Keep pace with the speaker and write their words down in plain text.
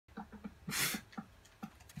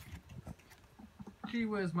Gee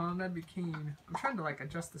whiz, Mom, that'd be keen. I'm trying to, like,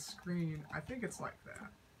 adjust the screen. I think it's like that.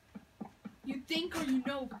 You think or you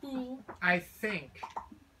know, fool? I think.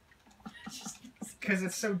 Because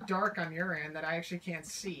it's so dark on your end that I actually can't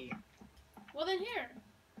see. Well, then here.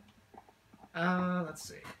 Let's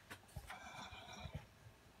see.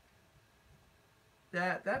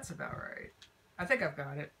 That's about right. I think I've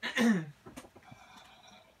got it.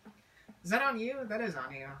 Is that on you? That is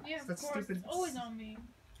on you. Yeah, That's of course. stupid. It's always on me.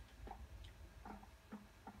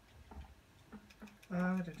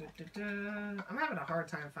 I'm having a hard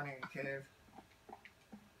time finding a cave.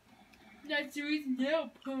 That's the reason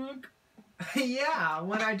now, punk. Yeah,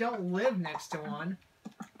 when I don't live next to one.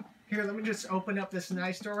 Here, let me just open up this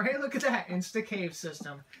nice door. Hey, look at that. Insta cave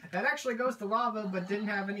system. That actually goes to lava, but didn't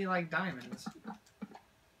have any, like, diamonds.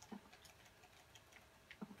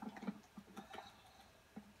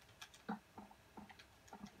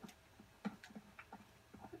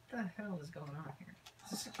 What the hell is going on here?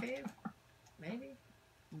 Is this a cave? Maybe?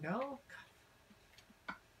 No?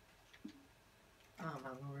 Oh,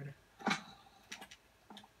 my lord.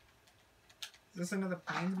 Is this another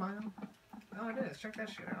plains biome? Oh, it is. Check that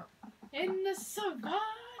shit out. In the savannah.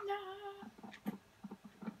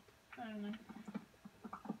 I don't know.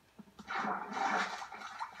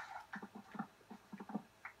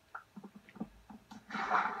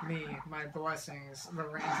 Me, my blessings, the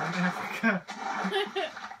rains in Africa.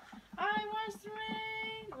 I was the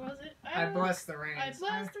rain. What was it? I bless the rains. I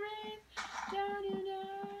bless the rain. Down in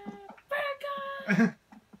Africa.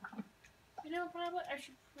 You know, probably I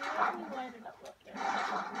should probably light it up there.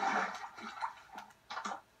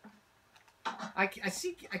 I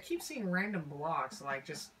keep seeing random blocks like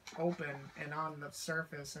just open and on the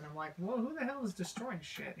surface, and I'm like, whoa, who the hell is destroying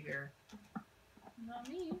shit here? Not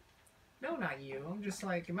me. No, not you. I'm just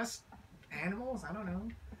like, it must animals. I don't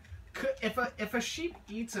know. If a sheep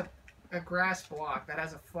eats a grass block that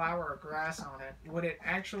has a flower or grass on it, would it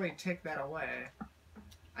actually take that away?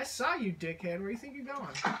 I saw you, dickhead. Where do you think you're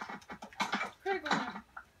going? Critical hit.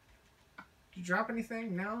 Did you drop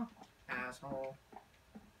anything? No? Asshole.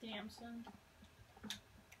 Damn, son.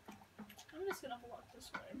 I'm just gonna walk this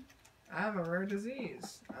way. I have a rare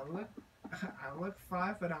disease. I look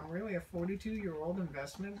 5, but I'm really a 42-year-old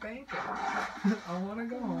investment banker. I want to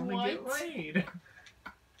go home and get laid.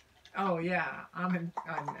 Oh yeah, I'm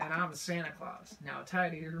Santa Claus. Now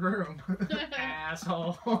tidy your room,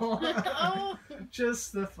 asshole. Oh.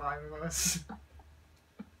 Just the 5 of us.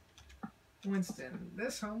 Winston,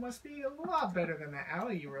 this home must be a lot better than the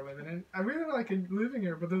alley you were living in. I really like living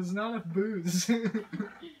here, but there's not enough booze.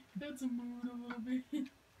 That's a mood a little bit.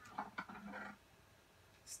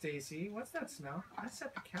 Stacy, what's that smell? I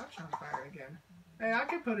set the couch on fire again. Hey, I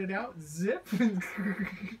can put it out. Zip.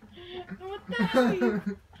 What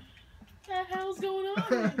the hell's going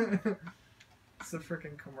on? It's the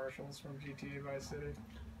freaking commercials from GTA Vice City.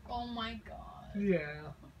 Oh my god.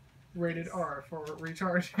 Yeah. Rated R for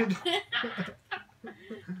retarded.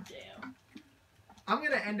 Damn. I'm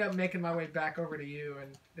gonna end up making my way back over to you,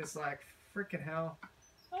 and it's like, freaking hell.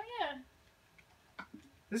 Oh yeah.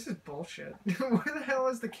 This is bullshit. Where the hell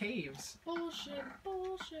is the caves? Bullshit,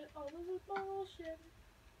 bullshit, all this is bullshit.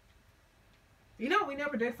 You know, we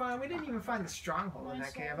never did find, we didn't even find the stronghold in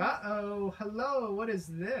that cave. Uh-oh, hello, what is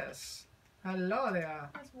this? Hello there.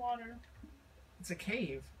 That's water. It's a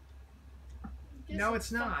cave. No,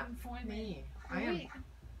 it's not. Me. I am.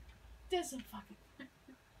 This is fucking.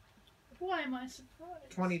 Why am I surprised?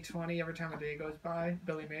 2020, every time a day goes by,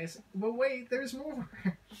 Billy Mays. Well, wait, there's more.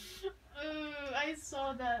 I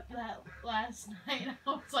saw that last night. I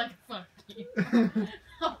was like, fuck you.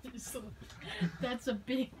 Obviously, that's a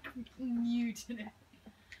big mutiny.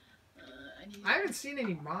 I haven't seen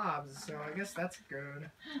any mobs, so I guess that's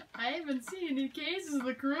good. I haven't seen any cases of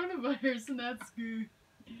the coronavirus, and that's good.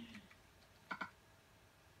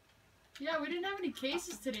 Yeah, we didn't have any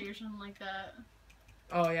cases today or something like that.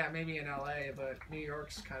 Oh yeah, maybe in LA, but New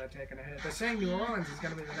York's kind of taking a hit. They're saying New Orleans is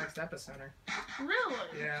going to be the next epicenter.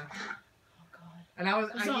 Really? Yeah. Oh god. And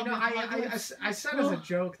I said as a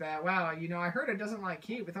joke that, wow, you know, I heard it doesn't like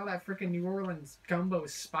heat with all that freaking New Orleans gumbo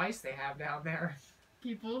spice they have down there.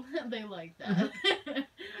 People, they like that.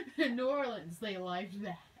 In New Orleans, they like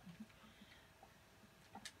that.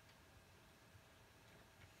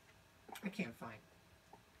 I can't find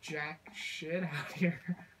jack shit out here.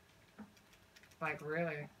 Like,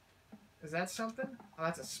 really? Is that something? Oh,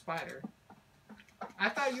 that's a spider. I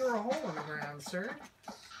thought you were a hole in the ground, sir.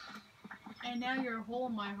 And now you're a hole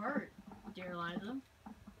in my heart, dear Eliza.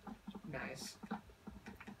 Nice.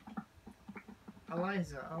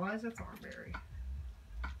 Eliza Thornberry.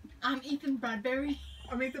 I'm Ethan Bradbury.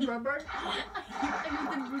 I'm Ethan Bradbury?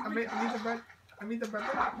 I'm Ethan Bradbury. I'm Ethan Bradbury. I mean, the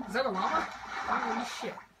is that a llama? Holy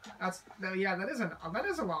shit! That's no, yeah, that is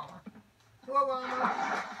a llama. Hello,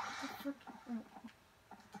 llama.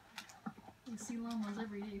 We see llamas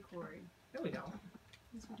every day, Corey. No, we don't.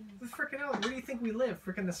 Yes, we do. The frickin' hell, where do you think we live?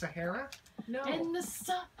 Frickin' the Sahara? No. In the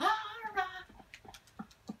Sahara.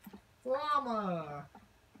 Llama.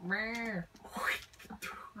 Meh.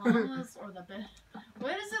 Llamas or the best.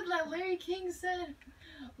 What is it that Larry King said?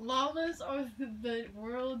 Llamas are the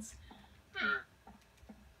world's.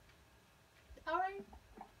 Alright.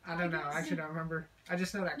 I don't know. I actually don't remember. I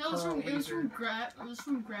just know that. No, it was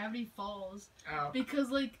from Gravity Falls. Oh. Because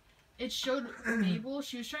like it showed Mabel.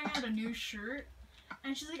 She was trying out a new shirt,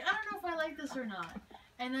 and she's like, I don't know if I like this or not.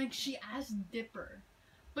 And like she asked Dipper,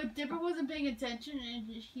 but Dipper wasn't paying attention, and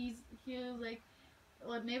he was like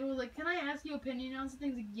Mabel was like, can I ask you opinion on something?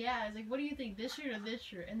 He's like, yeah. He's like, what do you think, this shirt or this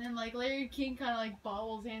shirt? And then like Larry King kind of like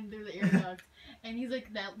bobbles hand through the air duct, and he's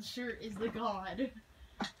like, that shirt is the god.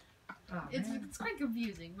 Oh, It's quite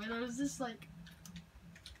confusing, but it was just like,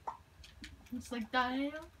 it's like, the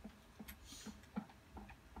hell?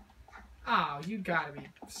 Oh, you gotta be.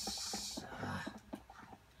 Is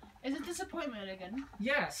it disappointment again?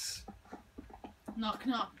 Yes. Knock,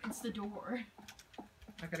 knock, it's the door.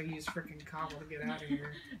 I gotta use frickin' cobble to get out of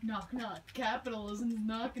here. Knock, knock, capitalism's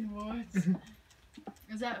knocking, boys.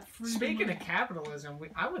 Is that free? Speaking of capitalism,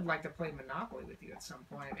 I would like to play Monopoly with you at some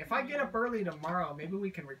point. If I get up early tomorrow, maybe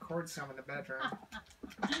we can record some in the bedroom.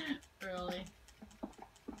 Early.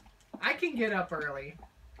 I can get up early.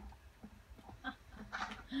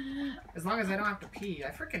 As long as I don't have to pee. I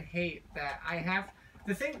freaking hate that I have...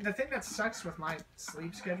 The thing that sucks with my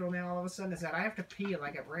sleep schedule now all of a sudden is that I have to pee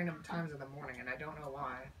like at random times in the morning and I don't know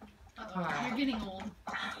why. Uh-oh, you're getting old.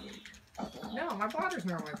 No, my bladder's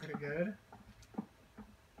normally pretty good.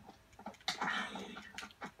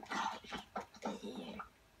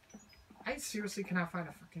 I seriously cannot find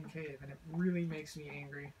a fucking cave and it really makes me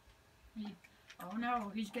angry. Oh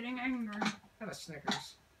no, he's getting angry. Have a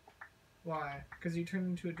Snickers. Why? Because you turn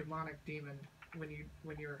into a demonic demon when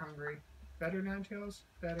you're hungry. Better, Ninetales?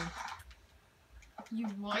 Better. You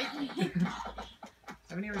what?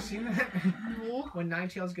 Haven't you ever seen that? No. When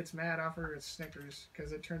Ninetales gets mad, offer it Snickers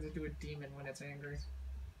because it turns into a demon when it's angry.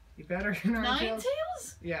 You better, Ninetales?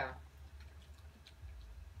 Ninetales? Yeah.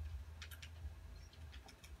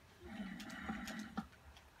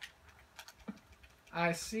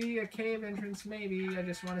 I see a cave entrance, maybe. I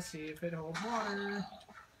just want to see if it holds water.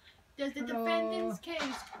 Does the defendant's case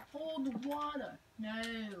hold water? No.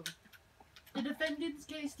 The defendant's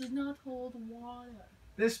case does not hold water.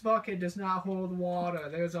 This bucket does not hold water.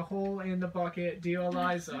 There's a hole in the bucket, dear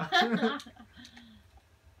Eliza.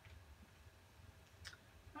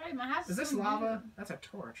 Alright, my house is this lava? Good. That's a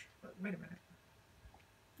torch. But wait a minute.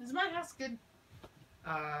 Is my house good?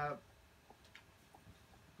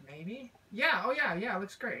 Maybe? Yeah, oh yeah, it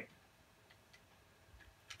looks great.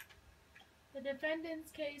 The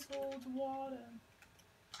defendant's case holds water.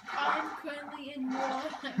 I'm currently in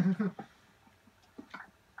water.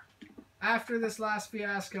 After this last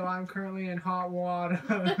fiasco, I'm currently in hot water.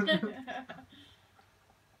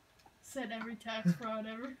 Said every tax fraud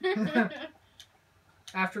ever.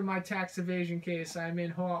 After my tax evasion case, I'm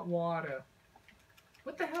in hot water.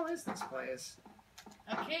 What the hell is this place?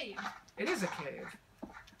 A cave. It is a cave.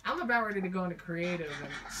 I'm about ready to go into creative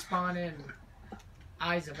and spawn in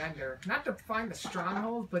Eyes of Ender. Not to find the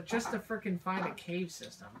stronghold, but just to frickin' find a cave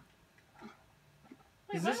system.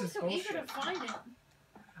 Wait, why are you so eager to find it?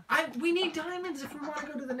 We need diamonds if we want to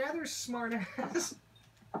go to the nether, smartass.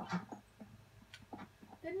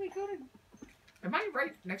 Then we go to... Am I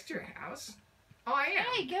right next to your house? Oh, I am.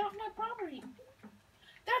 Hey, get off my property.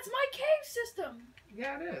 That's my cave system.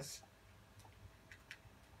 Yeah, it is.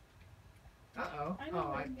 Uh-oh. I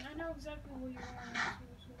know exactly where you are.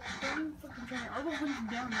 Don't even fucking try it. I'll go hunt you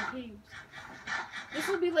down in the caves. This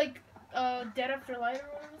would be like Dead After Light or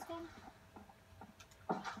whatever it's called.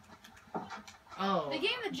 Oh. The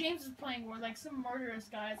game that James is playing where like some murderous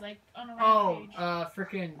guys like on a rampage.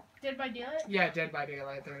 Frickin' Dead by Daylight? Yeah, Dead by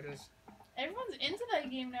Daylight, there it is. Everyone's into that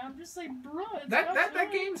game now. I'm just like, bro, it's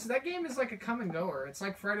that game is like a come and goer. It's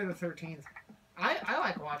like Friday the 13th. I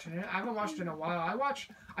like watching it. I haven't watched it in a while.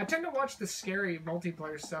 I tend to watch the scary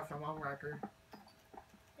multiplayer stuff from Homewrecker.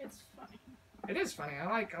 It's funny. It is funny. I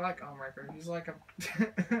like Homewrecker. He's like a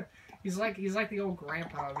he's like the old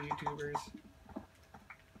grandpa of YouTubers.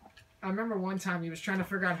 I remember one time he was trying to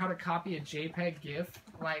figure out how to copy a JPEG GIF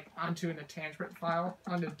like onto an attachment file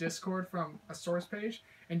onto Discord from a source page,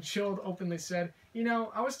 and Chilled openly said, "You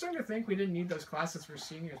know, I was starting to think we didn't need those classes for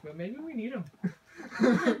seniors, but maybe we need them." Do you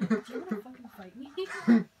want to fucking fight me?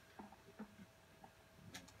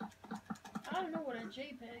 I don't know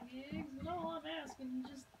JPEG, but all I'm asking is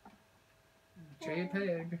just...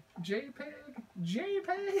 JPEG.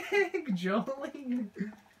 Jolene.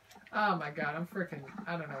 Oh my god, I'm freaking...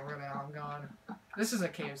 I don't know where the hell I'm going. This is a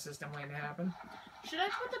cave system waiting to happen. Should I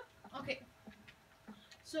put the... Okay.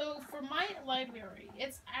 So, for my library,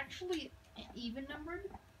 it's actually even numbered.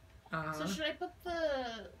 So should I put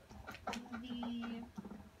the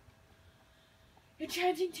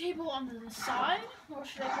enchanting table on the side, or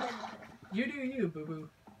should I put it in the middle? You do you, boo-boo.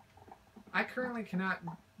 I currently cannot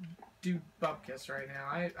do Bupkis right now.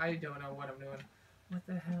 I don't know what I'm doing. What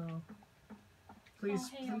the hell? Please,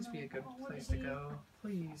 please be a good place to go.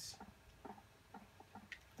 Please.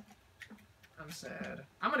 I'm sad.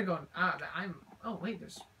 I'm gonna go. I'm. Oh wait,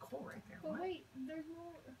 there's coal right there. But What? wait, there's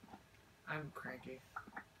more. I'm cranky.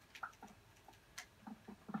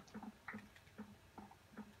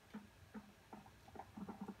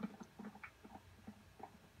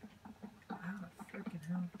 How the freaking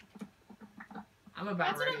hell? I'm about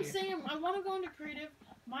That's ready. what I'm saying. I want to go into creative,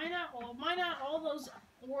 mine out all those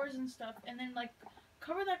ores and stuff, and then like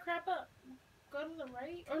cover that crap up. Go to the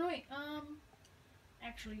right. Or no, wait.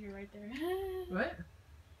 Actually, you're right there. What?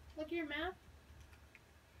 Look at your map.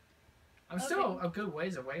 I'm still a good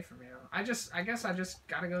ways away from you. I guess I just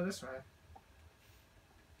gotta go this way.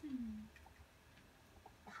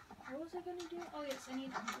 What was I gonna do? Oh yes, I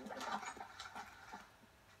need to do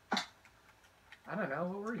it. I don't know.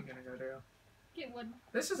 What were you gonna go do? Get wood.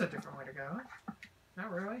 This is a different way to go. Not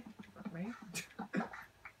really. Fuck me.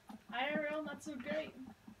 IRL, not so great.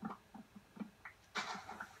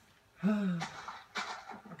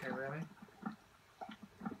 Okay, really?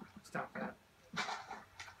 Stop that.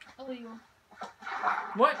 Illegal.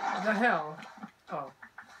 What the hell? Oh.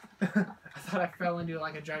 I thought I fell into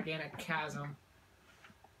like a gigantic chasm.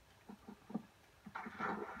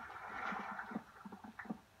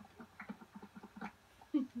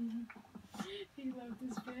 He left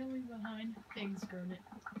his family behind. Thanks, Gurnett.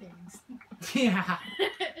 Thanks. Yeah.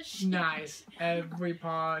 Nice. Every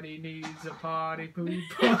party needs a party poop. She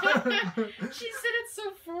said it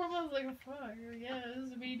so formal. I was like, fuck,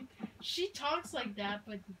 yes. I mean, she talks like that,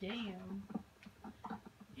 but damn.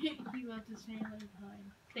 He left his family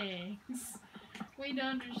behind. Thanks. We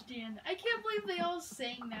don't understand. I can't believe they all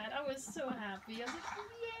sang that. I was so happy. I was like,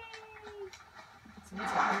 yay! So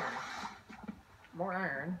what's up here? More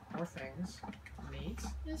iron. More things. Neat.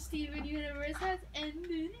 The Steven universe has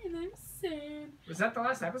ended and I'm sad. Was that the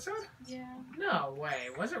last episode? Yeah. No way.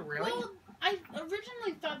 Was it really? Well, I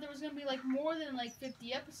originally thought there was going to be like more than like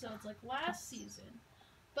 50 episodes like last season.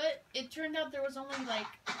 But it turned out there was only like...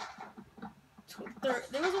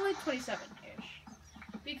 there was only 27-ish.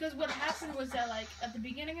 Because what happened was that like at the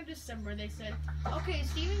beginning of December they said, okay,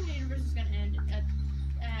 Steven's universe is going to end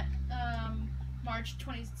at March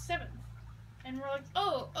 27th. And we're like,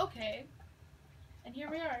 oh, okay. And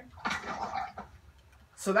here we are.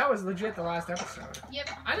 So that was legit the last episode.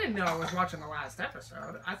 Yep. I didn't know I was watching the last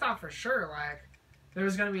episode. I thought for sure, like, there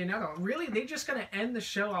was going to be another one. Really? They just going to end the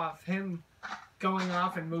show off him going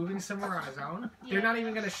off and moving somewhere on his own? Yeah. They're not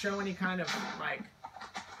even going to show any kind of, like,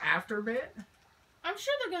 after bit? I'm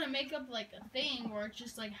sure they're going to make up, like, a thing where it's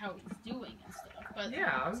just, like, how he's doing and stuff. But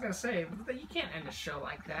yeah, I was going to say, you can't end a show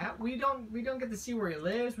like that. We don't get to see where he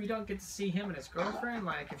lives. We don't get to see him and his girlfriend,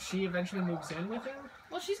 like, if she eventually moves in with him.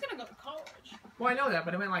 Well, she's going to go to college. Well, I know that,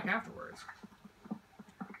 but I meant, like, afterwards.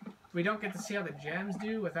 We don't get to see how the gems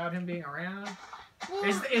do without him being around. Well,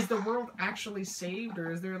 is the world actually saved,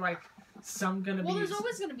 or is there, like, some going to be... Well, there's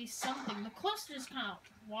always going to be something. The cluster's kind of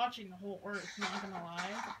watching the whole Earth, not going to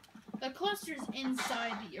lie. The cluster's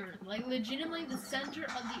inside the Earth. Like, legitimately, the center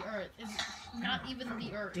of the Earth is not even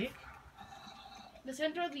the Earth. Dick? The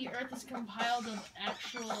center of the Earth is compiled of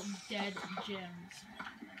actual dead gems.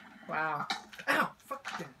 Wow. Ow!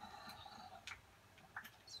 Fucking...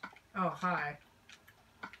 Oh, hi.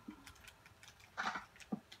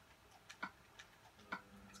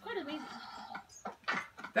 It's quite amazing.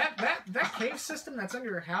 That cave system that's under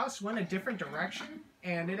your house went a different direction,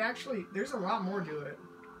 and it actually... There's a lot more to it.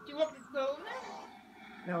 Do you want me to go over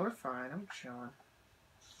there? No, we're fine. I'm chilling.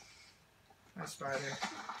 Hi, Spider.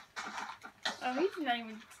 Oh, he's not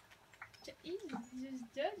even... He's just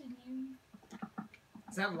judging you.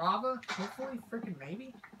 Is that lava? Hopefully, freaking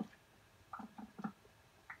maybe.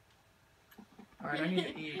 Alright, I need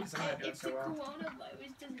to eat because I'm not doing so well. If the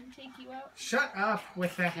coronavirus doesn't take you out... Shut up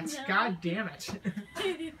with that. No. God damn it.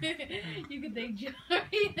 You can thank Joey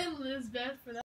and Lizbeth for that.